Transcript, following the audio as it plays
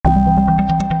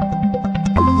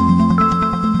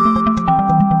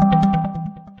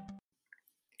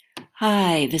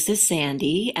Hi, this is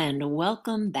Sandy, and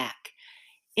welcome back.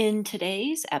 In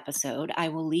today's episode, I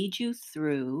will lead you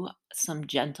through some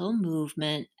gentle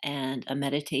movement and a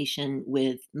meditation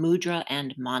with mudra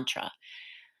and mantra.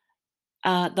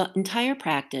 The entire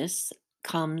practice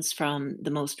comes from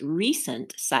the most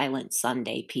recent Silent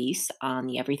Sunday piece on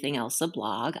the Everything Elsa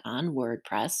blog on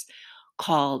WordPress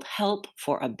called Help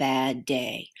for a Bad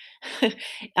Day.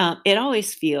 It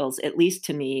always feels, at least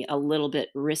to me, a little bit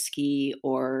risky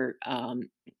or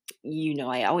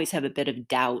I always have a bit of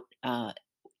doubt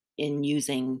in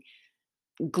using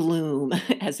gloom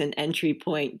as an entry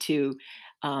point to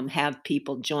have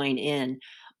people join in.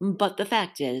 But the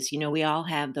fact is, we all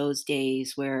have those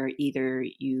days where either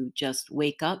you just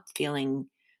wake up feeling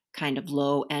kind of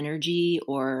low energy,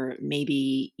 or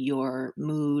maybe your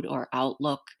mood or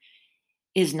outlook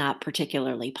is not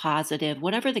particularly positive.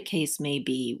 Whatever the case may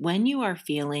be, when you are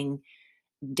feeling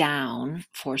down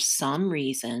for some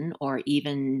reason, or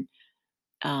even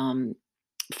um,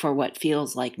 for what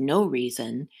feels like no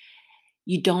reason,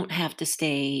 you don't have to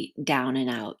stay down and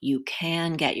out. You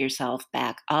can get yourself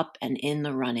back up and in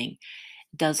the running.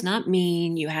 Does not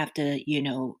mean you have to,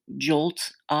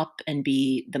 jolt up and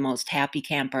be the most happy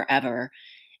camper ever,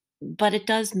 but it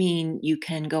does mean you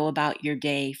can go about your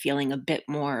day feeling a bit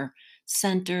more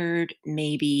centered,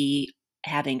 maybe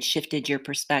having shifted your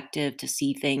perspective to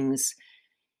see things,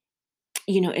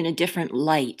 in a different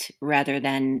light rather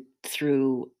than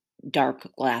through dark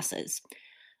glasses.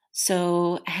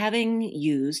 So, having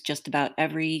used just about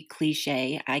every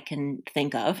cliche I can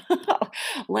think of,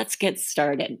 let's get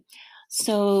started.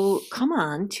 So, come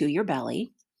on to your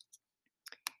belly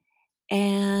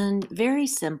and very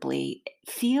simply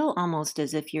feel almost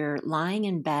as if you're lying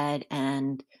in bed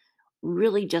and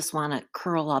really just want to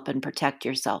curl up and protect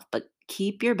yourself, but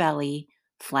keep your belly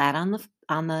flat on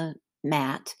the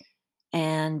mat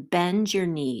and bend your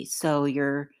knees so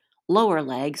your lower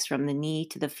legs from the knee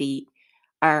to the feet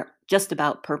are just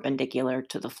about perpendicular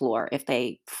to the floor. If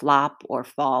they flop or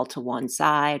fall to one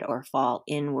side or fall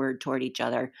inward toward each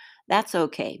other, that's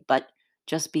okay. But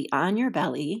just be on your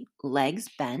belly, legs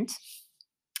bent,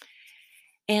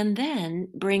 and then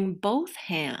bring both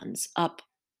hands up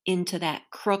into that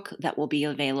crook that will be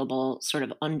available sort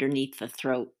of underneath the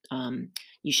throat.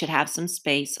 You should have some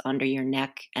space under your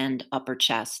neck and upper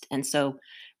chest. And so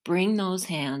bring those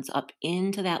hands up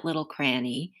into that little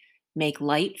cranny, make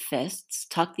light fists,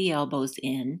 tuck the elbows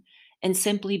in, and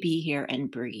simply be here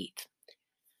and breathe.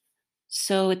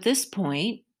 So at this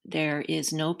point, there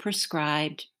is no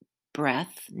prescribed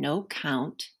breath, no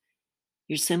count.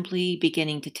 You're simply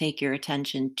beginning to take your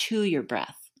attention to your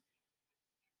breath.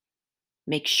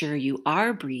 Make sure you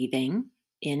are breathing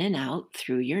in and out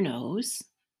through your nose.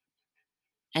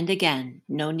 And again,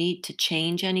 no need to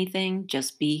change anything.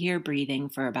 Just be here breathing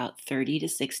for about 30 to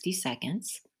 60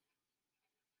 seconds.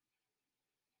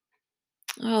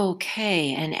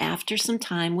 Okay, and after some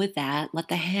time with that, let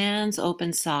the hands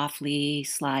open softly,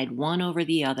 slide one over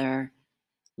the other.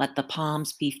 Let the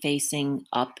palms be facing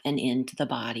up and into the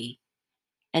body,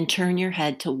 and turn your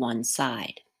head to one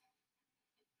side.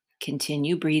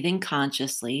 Continue breathing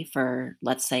consciously for,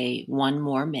 let's say, one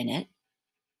more minute.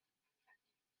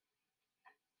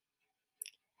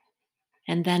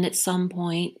 And then at some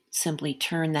point, simply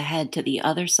turn the head to the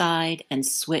other side and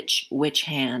switch which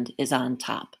hand is on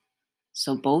top.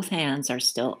 So both hands are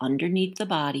still underneath the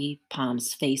body,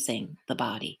 palms facing the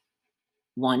body,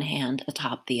 one hand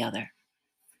atop the other.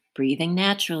 Breathing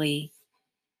naturally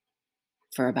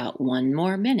for about one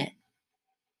more minute.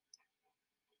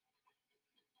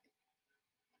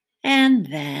 And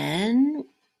then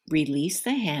release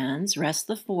the hands, rest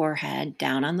the forehead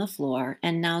down on the floor,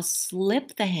 and now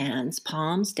slip the hands,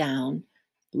 palms down,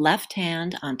 left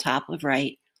hand on top of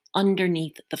right,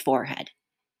 underneath the forehead.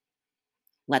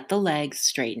 Let the legs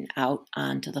straighten out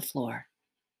onto the floor.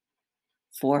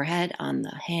 Forehead on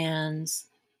the hands,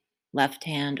 left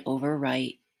hand over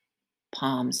right,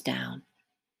 palms down.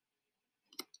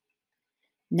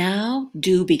 Now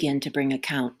do begin to bring a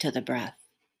count to the breath.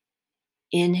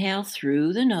 Inhale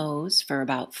through the nose for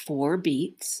about 4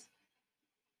 beats,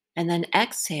 and then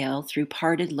exhale through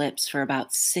parted lips for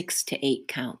about 6 to 8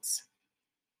 counts.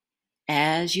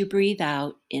 As you breathe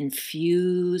out,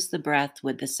 infuse the breath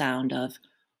with the sound of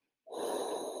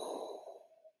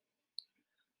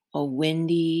a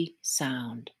windy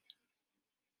sound.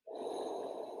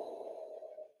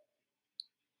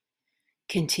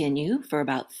 Continue for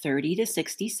about 30 to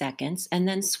 60 seconds and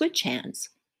then switch hands.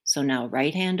 So now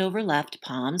right hand over left,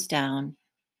 palms down,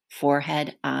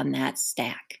 forehead on that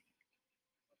stack.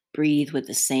 Breathe with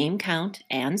the same count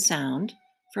and sound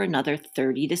for another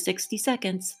 30 to 60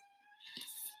 seconds.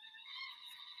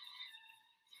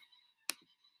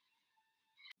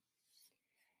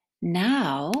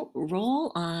 Now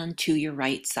roll on to your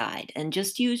right side and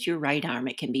just use your right arm.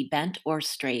 It can be bent or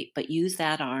straight, but use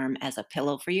that arm as a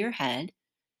pillow for your head.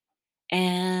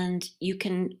 And you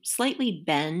can slightly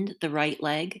bend the right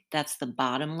leg. That's the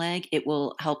bottom leg. It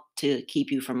will help to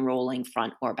keep you from rolling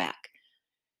front or back.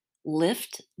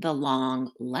 Lift the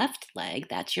long left leg,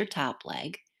 that's your top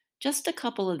leg, just a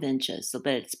couple of inches so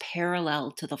that it's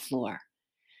parallel to the floor.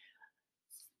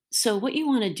 So, what you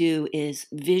want to do is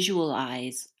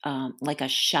visualize like a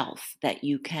shelf that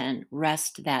you can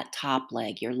rest that top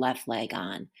leg, your left leg,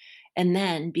 on, and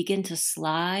then begin to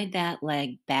slide that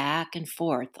leg back and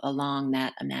forth along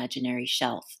that imaginary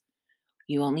shelf.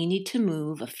 You only need to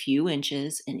move a few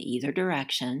inches in either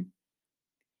direction.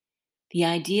 The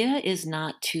idea is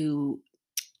not to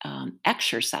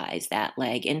exercise that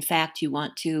leg. In fact, you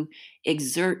want to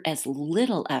exert as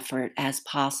little effort as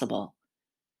possible.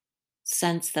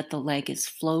 Sense that the leg is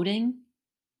floating,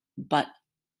 but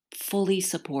fully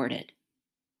supported.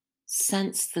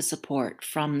 Sense the support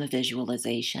from the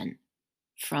visualization,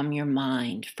 from your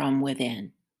mind, from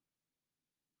within.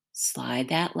 Slide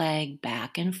that leg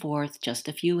back and forth just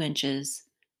a few inches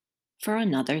for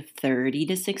another 30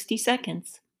 to 60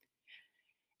 seconds.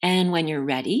 And when you're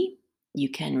ready, you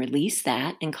can release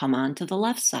that and come on to the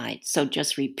left side. So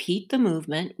just repeat the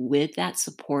movement with that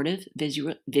supportive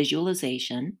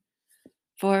visualization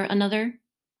for another,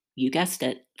 you guessed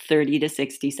it, 30 to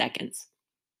 60 seconds.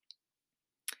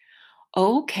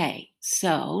 Okay,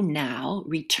 so now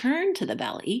return to the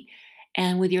belly,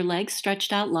 and with your legs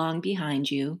stretched out long behind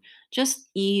you, just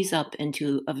ease up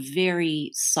into a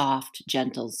very soft,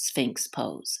 gentle Sphinx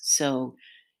pose. So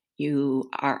you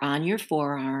are on your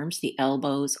forearms, the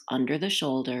elbows under the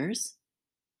shoulders,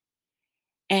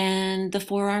 and the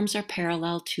forearms are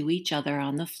parallel to each other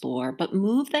on the floor, but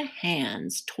move the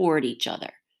hands toward each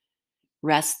other.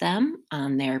 Rest them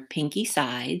on their pinky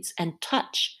sides and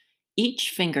touch each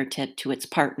fingertip to its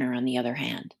partner on the other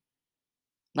hand.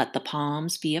 Let the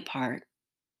palms be apart.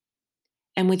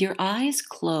 And with your eyes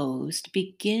closed,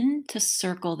 begin to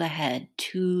circle the head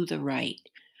to the right.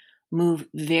 Move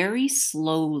very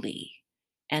slowly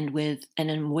and with an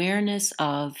awareness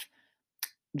of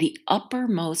the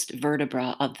uppermost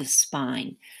vertebra of the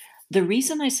spine. The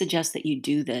reason I suggest that you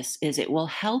do this is it will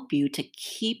help you to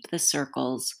keep the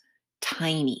circles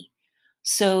tiny.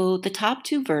 So the top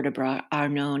two vertebrae are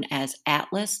known as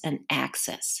atlas and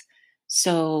axis.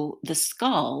 So the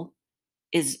skull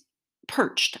is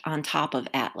perched on top of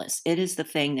atlas. It is the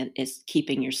thing that is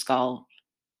keeping your skull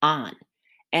on.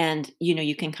 And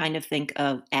you can kind of think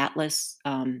of Atlas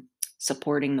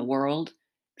supporting the world.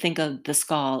 Think of the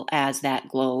skull as that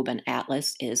globe, and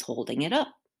Atlas is holding it up.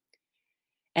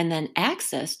 And then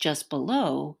Axis just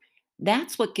below,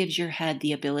 that's what gives your head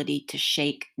the ability to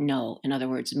shake no. In other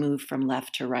words, move from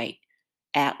left to right.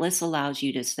 Atlas allows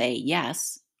you to say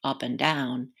yes, up and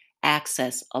down.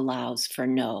 Axis allows for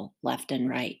no, left and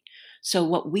right. So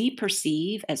what we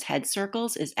perceive as head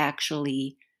circles is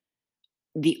actually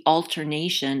the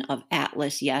alternation of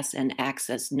Atlas yes and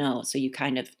Axis no. So you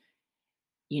kind of,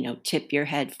 tip your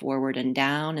head forward and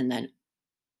down and then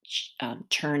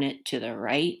turn it to the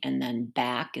right and then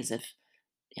back as if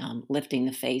lifting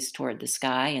the face toward the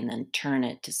sky and then turn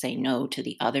it to say no to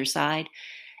the other side.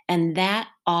 And that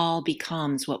all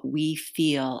becomes what we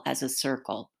feel as a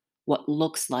circle, what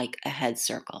looks like a head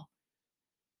circle.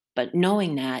 But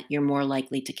knowing that, you're more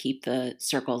likely to keep the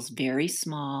circles very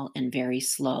small and very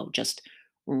slow, just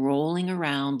rolling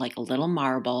around like a little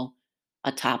marble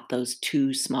atop those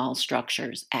two small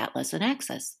structures, Atlas and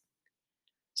Axis.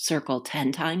 Circle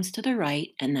 10 times to the right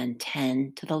and then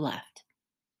 10 to the left.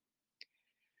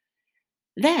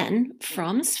 Then,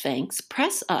 from Sphinx,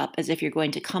 press up as if you're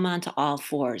going to come onto all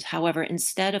fours. However,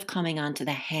 instead of coming onto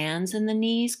the hands and the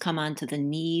knees, come onto the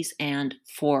knees and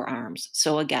forearms.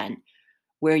 So, again,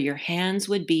 where your hands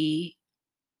would be,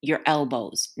 your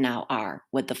elbows now are,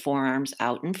 with the forearms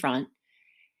out in front,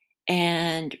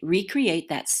 and recreate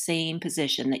that same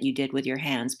position that you did with your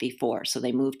hands before. So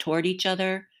they move toward each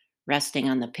other, resting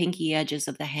on the pinky edges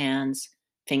of the hands,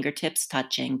 fingertips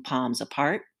touching, palms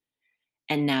apart.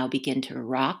 And now begin to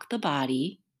rock the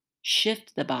body,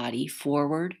 shift the body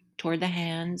forward toward the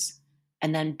hands,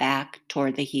 and then back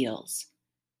toward the heels.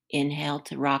 Inhale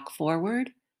to rock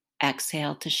forward,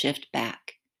 exhale to shift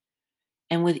back.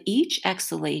 And with each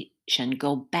exhalation,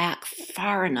 go back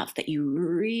far enough that you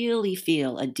really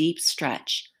feel a deep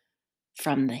stretch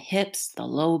from the hips, the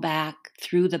low back,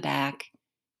 through the back,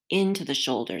 into the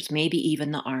shoulders, maybe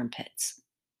even the armpits.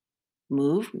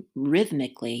 Move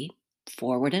rhythmically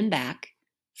forward and back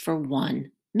for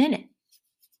 1 minute.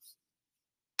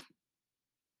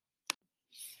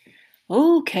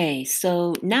 Okay,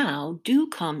 so now do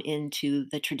come into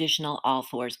the traditional all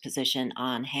fours position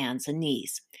on hands and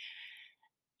knees.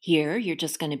 Here, you're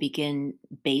just going to begin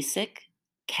basic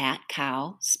cat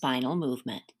cow spinal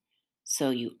movement. So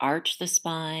you arch the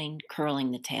spine,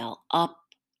 curling the tail up,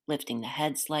 lifting the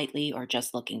head slightly, or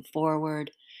just looking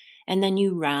forward. And then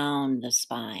you round the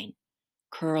spine,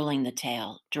 curling the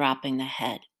tail, dropping the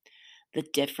head. The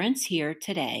difference here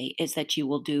today is that you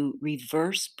will do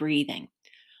reverse breathing.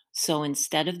 So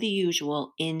instead of the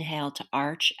usual inhale to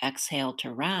arch, exhale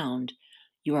to round,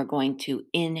 you are going to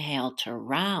inhale to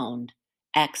round,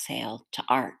 exhale to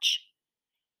arch.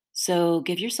 So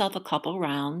give yourself a couple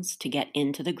rounds to get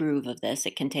into the groove of this.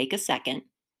 It can take a second.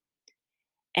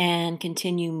 And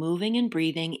continue moving and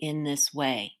breathing in this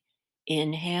way.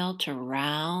 Inhale to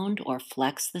round or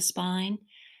flex the spine.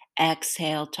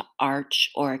 Exhale to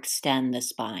arch or extend the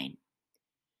spine.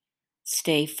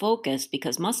 Stay focused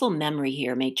because muscle memory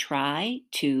here may try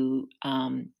to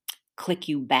click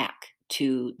you back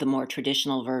to the more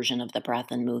traditional version of the breath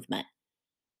and movement.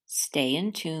 Stay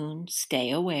in tune,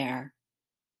 stay aware.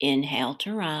 Inhale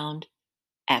to round,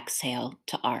 exhale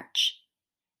to arch.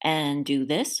 And do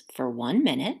this for 1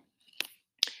 minute.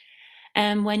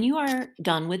 And when you are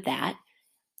done with that,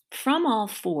 from all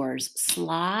fours,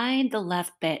 slide the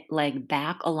leg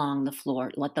back along the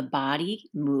floor. Let the body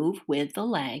move with the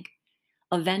leg.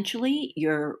 Eventually,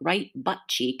 your right butt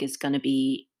cheek is going to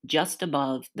be just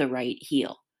above the right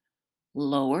heel.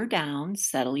 Lower down,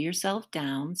 settle yourself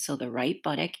down so the right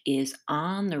buttock is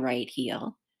on the right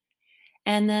heel.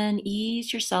 And then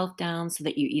ease yourself down so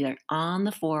that you're either on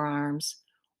the forearms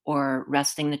or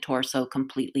resting the torso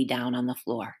completely down on the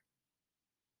floor.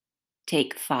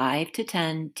 Take 5 to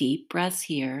 10 deep breaths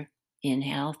here.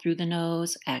 Inhale through the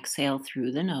nose, exhale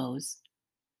through the nose.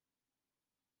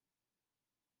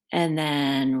 And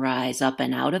then rise up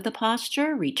and out of the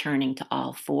posture, returning to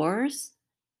all fours,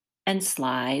 and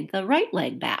slide the right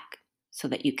leg back so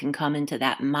that you can come into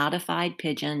that modified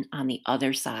pigeon on the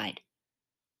other side.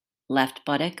 Left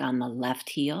buttock on the left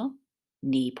heel,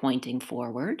 knee pointing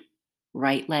forward,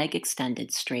 right leg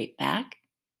extended straight back,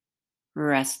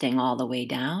 resting all the way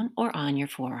down or on your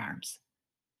forearms.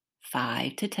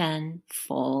 5 to 10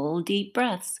 full deep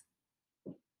breaths.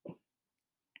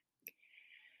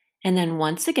 And then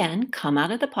once again, come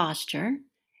out of the posture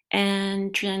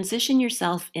and transition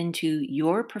yourself into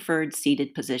your preferred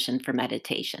seated position for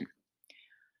meditation.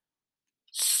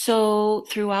 So,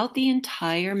 throughout the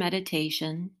entire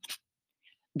meditation,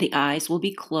 the eyes will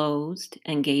be closed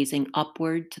and gazing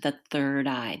upward to the third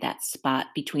eye, that spot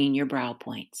between your brow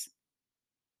points.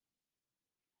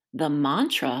 The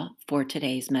mantra for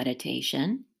today's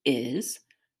meditation is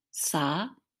Sa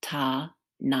Ta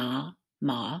Na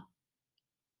Ma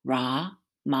Ra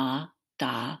Ma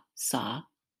Da Sa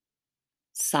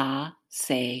Sa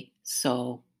Se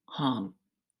So Hung.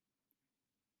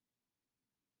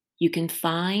 You can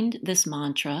find this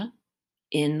mantra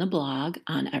in the blog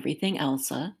on Everything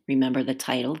Elsa. Remember, the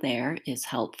title there is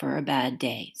Help for a Bad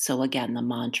Day. So, again, the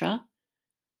mantra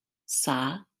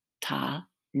Sa Ta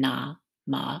Na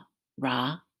Ma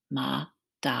Ra Ma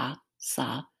Da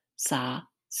Sa Sa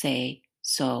Se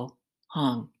So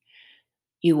Hung.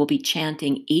 You will be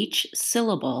chanting each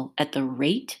syllable at the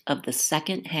rate of the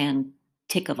second hand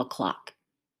tick of a clock.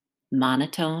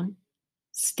 Monotone,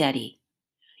 steady.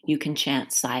 You can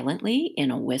chant silently, in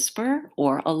a whisper,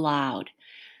 or aloud.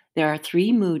 There are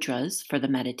 3 mudras for the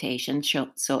meditation.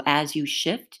 So as you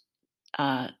shift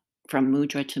uh, from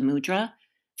mudra to mudra,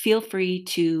 feel free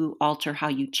to alter how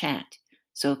you chant.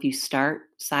 So if you start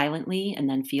silently and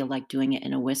then feel like doing it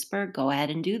in a whisper, go ahead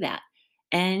and do that.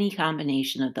 Any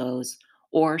combination of those,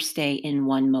 or stay in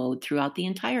one mode throughout the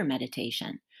entire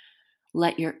meditation.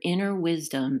 Let your inner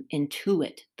wisdom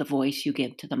intuit the voice you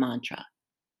give to the mantra.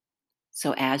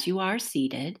 So as you are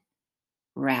seated,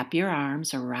 wrap your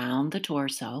arms around the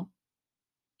torso.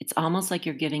 It's almost like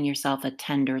you're giving yourself a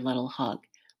tender little hug.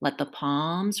 Let the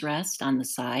palms rest on the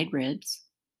side ribs.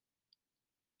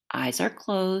 Eyes are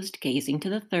closed, gazing to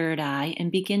the third eye,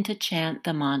 and begin to chant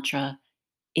the mantra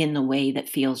in the way that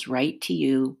feels right to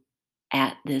you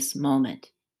at this moment.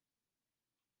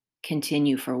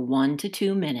 Continue for 1 to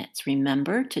 2 minutes.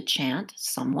 Remember to chant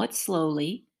somewhat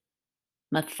slowly,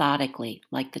 methodically,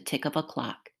 like the tick of a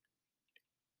clock.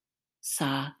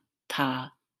 Sa,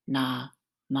 ta, na,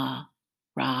 ma,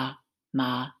 ra,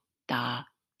 ma, da,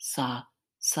 sa,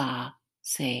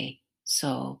 se,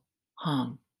 so,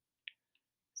 hung.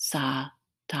 Sa,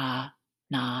 ta,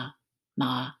 na,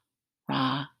 ma,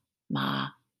 ra, ma,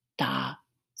 da,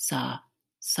 sa,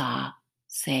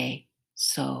 se,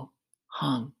 so,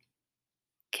 hung.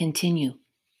 Continue.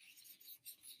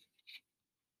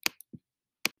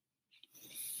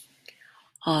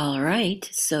 All right,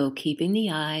 so keeping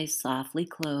the eyes softly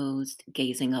closed,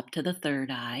 gazing up to the third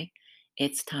eye,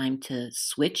 it's time to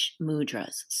switch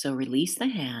mudras. So release the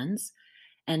hands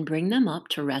and bring them up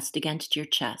to rest against your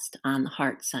chest on the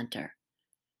heart center.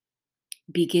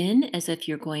 Begin as if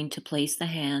you're going to place the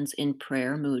hands in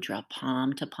prayer mudra,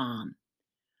 palm to palm,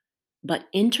 but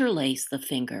interlace the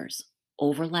fingers,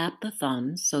 overlap the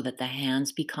thumbs so that the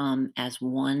hands become as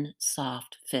one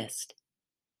soft fist.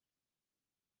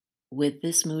 With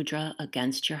this mudra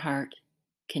against your heart,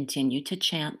 continue to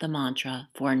chant the mantra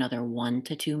for another 1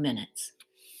 to 2 minutes.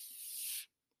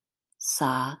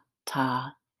 Sa,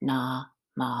 ta, na,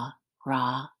 ma,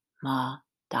 ra, ma,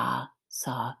 da,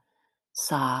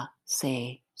 sa,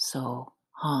 se, so,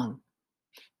 hung.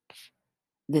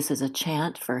 This is a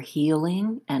chant for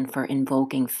healing and for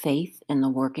invoking faith in the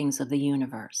workings of the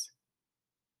universe.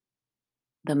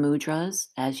 The mudras,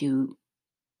 as you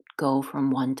go from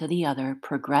one to the other,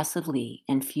 progressively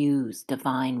infuse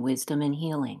divine wisdom and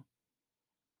healing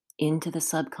into the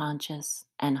subconscious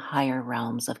and higher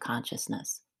realms of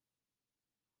consciousness.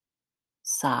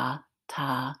 Sa,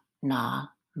 ta, na,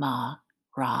 ma,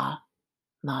 ra,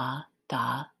 ma,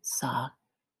 da, sa,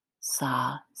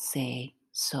 se,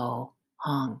 so,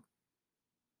 hung.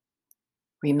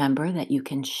 Remember that you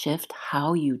can shift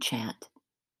how you chant,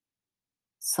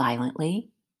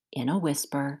 silently, in a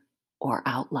whisper, or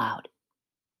out loud.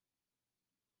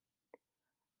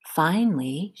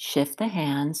 Finally, shift the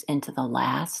hands into the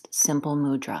last simple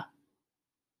mudra.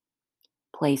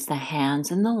 Place the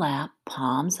hands in the lap,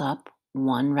 palms up,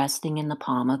 one resting in the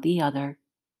palm of the other.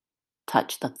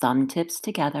 Touch the thumb tips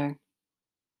together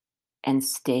and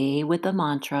stay with the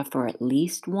mantra for at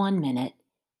least 1 minute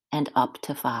and up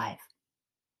to 5.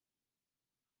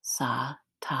 Sa,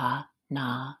 ta,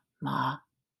 na, ma,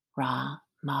 ra,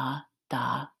 ma,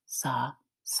 da,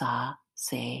 sa,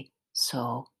 se,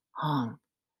 so, hung.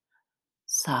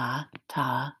 Sa,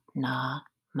 ta, na,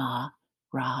 ma,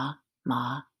 ra,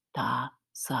 ma, da,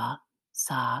 sa,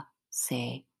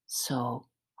 se, so,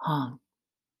 hung.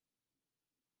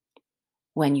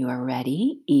 When you are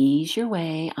ready, ease your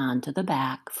way onto the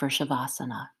back for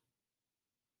Shavasana.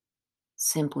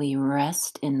 Simply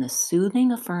rest in the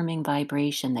soothing, affirming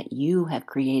vibration that you have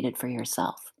created for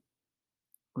yourself.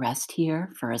 Rest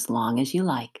here for as long as you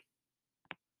like.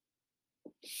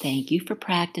 Thank you for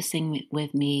practicing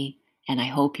with me, and I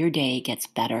hope your day gets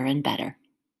better and better.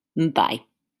 Bye.